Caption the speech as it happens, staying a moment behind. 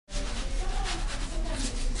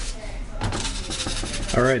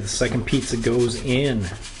All right, the second pizza goes in.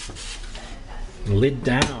 Lid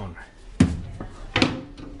down.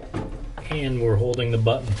 And we're holding the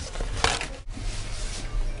button.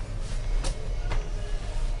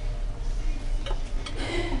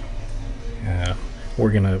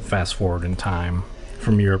 We're gonna fast forward in time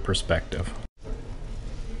from your perspective.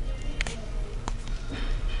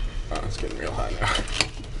 Oh, it's getting real hot now.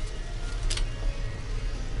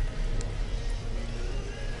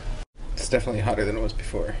 It's definitely hotter than it was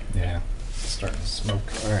before. Yeah, it's starting to smoke.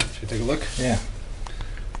 All right, should we take a look? Yeah.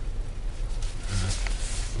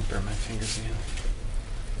 Burn my fingers again.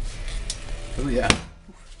 Oh yeah.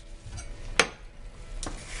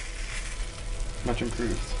 Much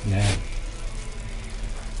improved. Yeah.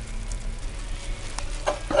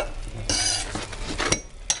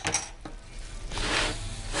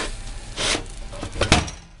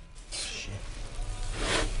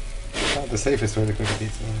 Not the safest way to cook a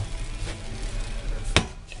pizza.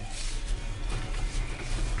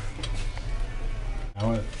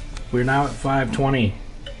 Okay. We're now at 520.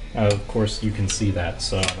 Of course, you can see that,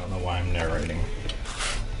 so I don't know why I'm narrating.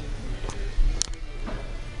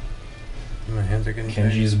 My hands are getting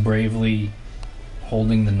Kenji's bravely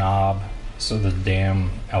holding the knob so the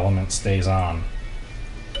damn element stays on.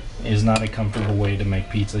 It is not a comfortable way to make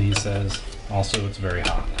pizza, he says. Also, it's very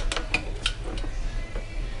hot.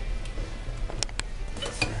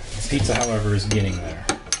 Pizza, however, is getting there.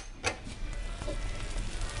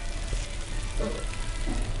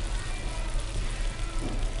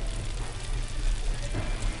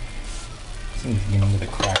 Seems to be getting to the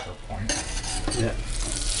cracker point. Yeah.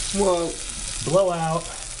 Whoa. Blowout.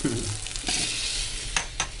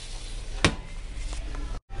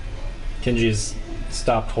 Kenji's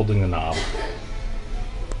stopped holding the knob.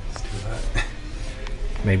 Let's do that.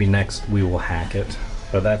 Maybe next we will hack it,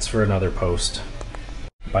 but that's for another post.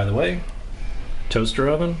 By the way, toaster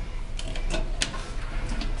oven,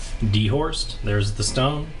 dehorsed, there's the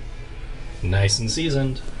stone, nice and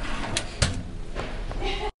seasoned.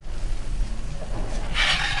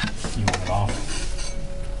 You want it off?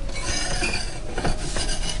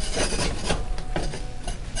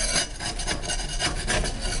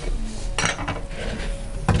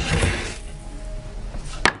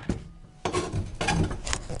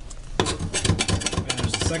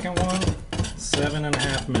 There's the second one.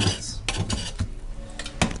 7.5 minutes.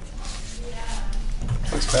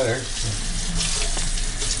 Looks better.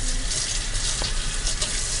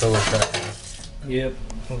 Still a little cracky. Yep,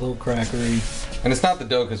 a little crackery. And it's not the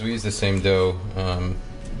dough because we used the same dough on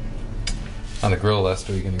the grill last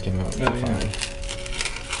week and it came out fine. Yeah.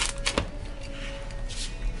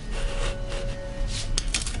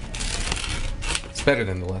 It's better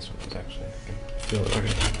than the last one was actually. I can feel it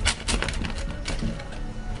already.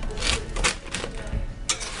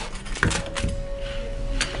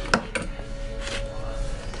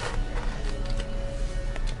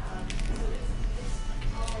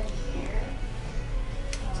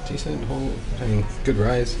 Decent whole, I mean, good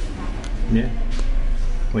rise. Yeah.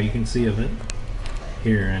 What you can see of it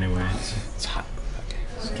here, anyway. It's hot. Okay.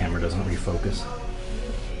 This camera doesn't refocus.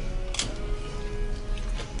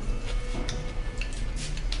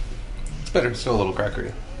 It's better. It's still a little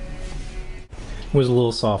crackery. It was a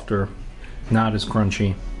little softer, not as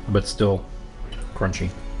crunchy, but still crunchy.